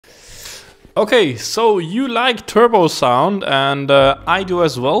Okay, so you like turbo sound, and I do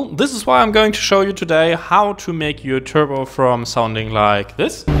as well. This is why I'm going to show you today how to make your turbo from sounding like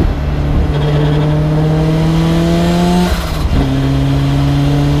this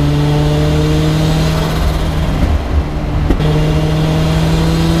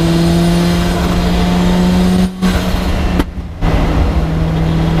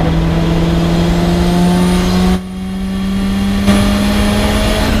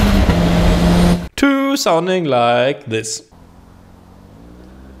to sounding like this.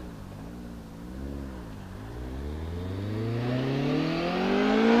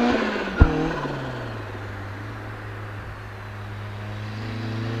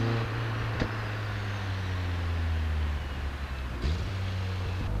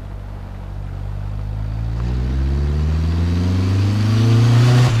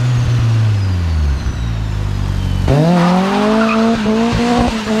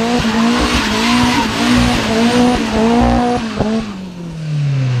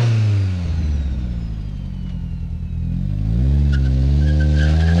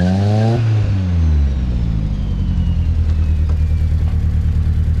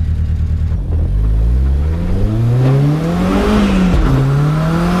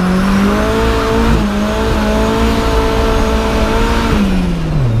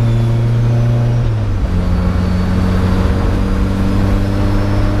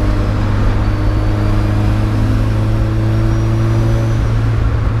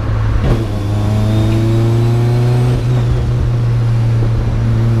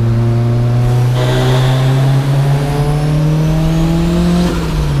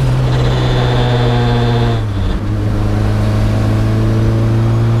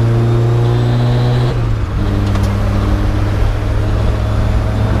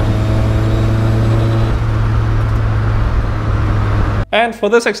 And for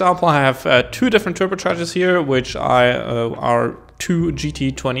this example, I have two different turbochargers here, which are two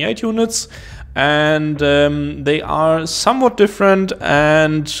GT28 units, and they are somewhat different,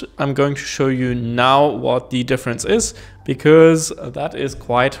 and I'm going to show you now what the difference is, because that is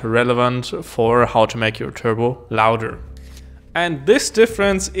quite relevant for how to make your turbo louder. And this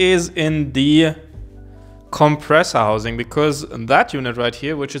difference is in the compressor housing, because that unit right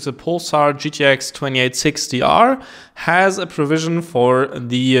here, which is a Pulsar GTX 2860R, has a provision for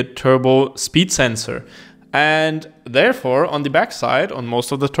the turbo speed sensor. And therefore, on the backside, on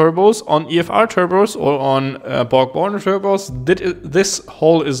most of the turbos, on EFR turbos or on Borg-Warner turbos, this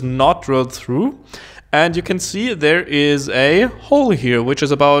hole is not drilled through. And you can see there is a hole here, which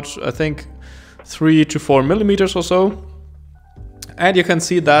is about, I think, 3 to 4 millimeters or so. And you can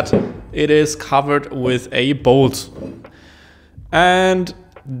see that it is covered with a bolt. And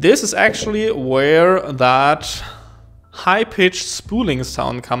this is actually where that high-pitched spooling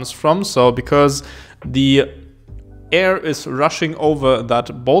sound comes from. So because the air is rushing over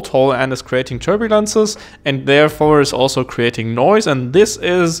that bolt hole and is creating turbulences, and therefore is also creating noise. And this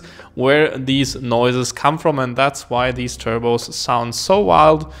is where these noises come from, and that's why these turbos sound so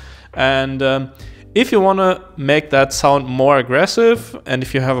wild. And if you want to make that sound more aggressive, and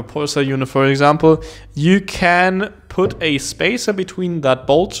if you have a Pulsar unit, for example, you can put a spacer between that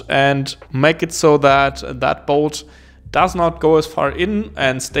bolt and make it so that that bolt does not go as far in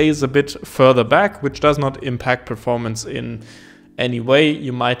and stays a bit further back, which does not impact performance in any way.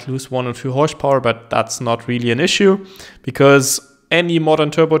 You might lose 1 or 2 horsepower, but that's not really an issue because any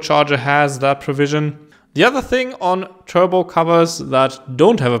modern turbocharger has that provision. The other thing on turbo covers that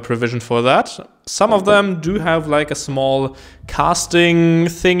don't have a provision for that, some of them do have like a small casting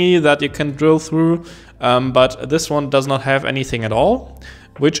thingy that you can drill through, but this one does not have anything at all,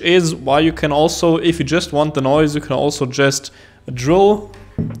 which is why you can also, if you just want the noise, you can also just drill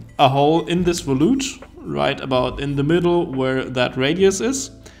a hole in this volute right about in the middle where that radius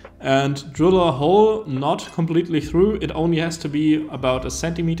is, and drill a hole not completely through. It only has to be about 1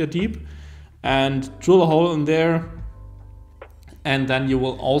 centimeter deep, and drill a hole in there, and then you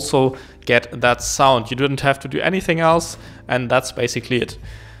will also get that sound. You didn't have to do anything else, and that's basically it.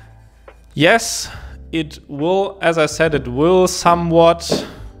 Yes, it will, as I said, it will somewhat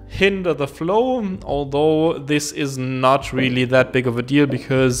hinder the flow, although this is not really that big of a deal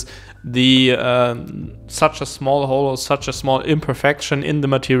because the such a small hole or such a small imperfection in the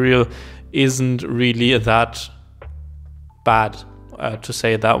material isn't really that bad. To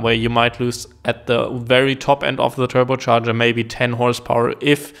say it that way. You might lose at the very top end of the turbocharger maybe 10 horsepower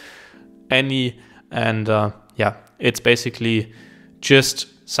if any, and yeah, it's basically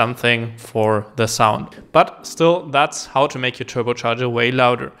just something for the sound. But still, that's how to make your turbocharger way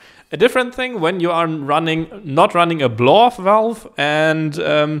louder. A different thing when you are not running a blow-off valve and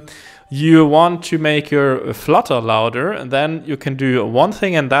you want to make your flutter louder, then you can do one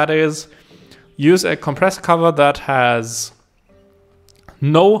thing, and that is use a compressor cover that has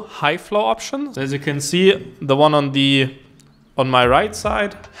no high flow option. As you can see, the one on my right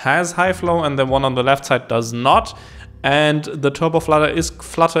side has high flow and the one on the left side does not. And the turbo flutter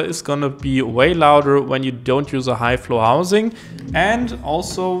is gonna be way louder when you don't use a high flow housing. And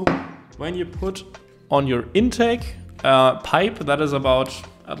also when you put on your intake pipe that is about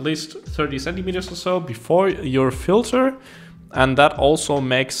at least 30 centimeters or so before your filter. And that also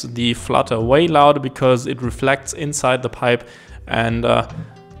makes the flutter way louder because it reflects inside the pipe. And a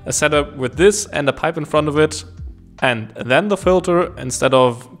setup with this and a pipe in front of it and then the filter, instead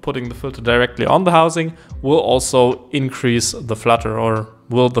of putting the filter directly on the housing, will also increase the flutter, or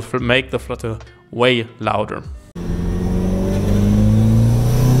will make the flutter way louder.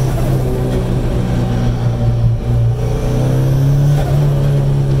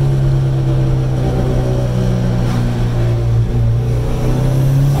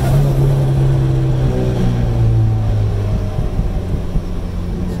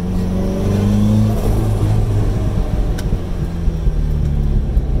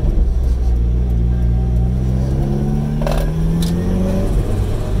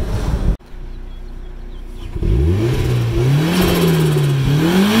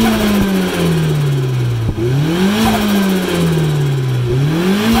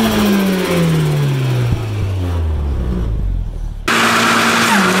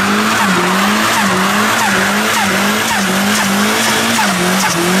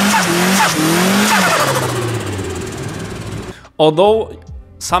 Although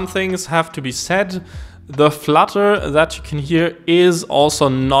some things have to be said, the flutter that you can hear is also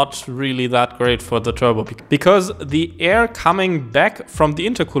not really that great for the turbo, because the air coming back from the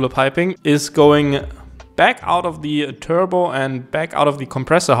intercooler piping is going back out of the turbo and back out of the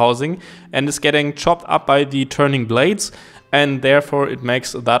compressor housing and is getting chopped up by the turning blades, and therefore it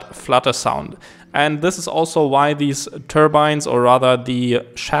makes that flutter sound. And this is also why these turbines, or rather the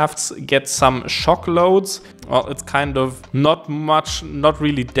shafts, get some shock loads. Well, it's kind of not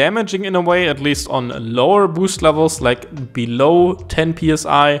really damaging in a way, at least on lower boost levels, like below 10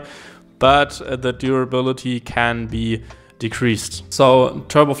 psi, but the durability can be decreased. So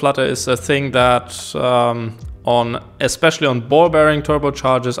turbo flutter is a thing that especially on ball bearing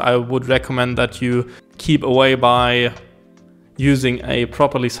turbochargers, I would recommend that you keep away by using a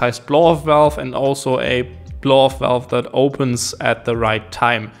properly sized blow-off valve, and also a blow-off valve that opens at the right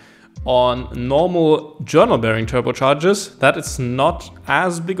time. On normal journal bearing turbochargers, that is not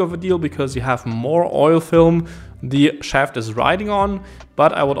as big of a deal because you have more oil film the shaft is riding on.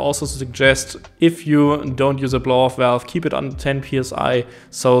 But I would also suggest, if you don't use a blow-off valve, keep it under 10 psi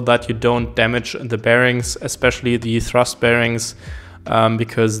so that you don't damage the bearings, especially the thrust bearings,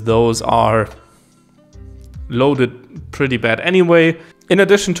 because those are loaded pretty bad anyway. In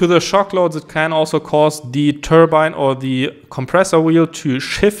addition to the shock loads, it can also cause the turbine or the compressor wheel to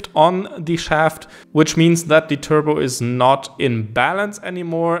shift on the shaft, which means that the turbo is not in balance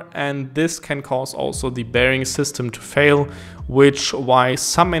anymore, and this can cause also the bearing system to fail, which why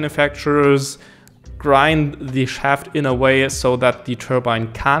some manufacturers grind the shaft in a way so that the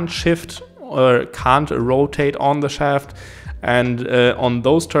turbine can't shift or can't rotate on the shaft. And on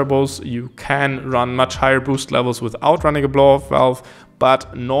those turbos, you can run much higher boost levels without running a blow-off valve.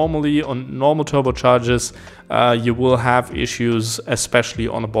 But normally on normal turbochargers, you will have issues, especially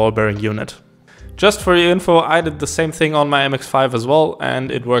on a ball bearing unit. Just for your info, I did the same thing on my MX-5 as well,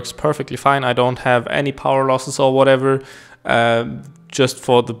 and it works perfectly fine. I don't have any power losses or whatever. Just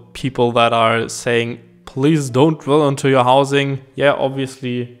for the people that are saying, please don't drill into your housing. Yeah,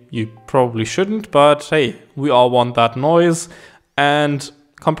 obviously you probably shouldn't, but hey, we all want that noise. And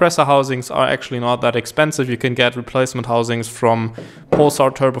compressor housings are actually not that expensive. You can get replacement housings from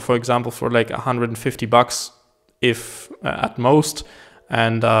Pulsar Turbo, for example, for like 150 bucks, if at most.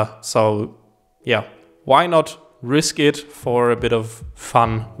 And so yeah, why not risk it for a bit of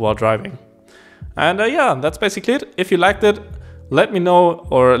fun while driving? And yeah, that's basically it. If you liked it, let me know,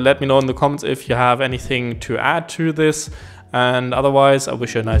 or let me know in the comments if you have anything to add to this. And otherwise, I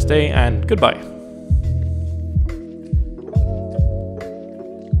wish you a nice day and goodbye.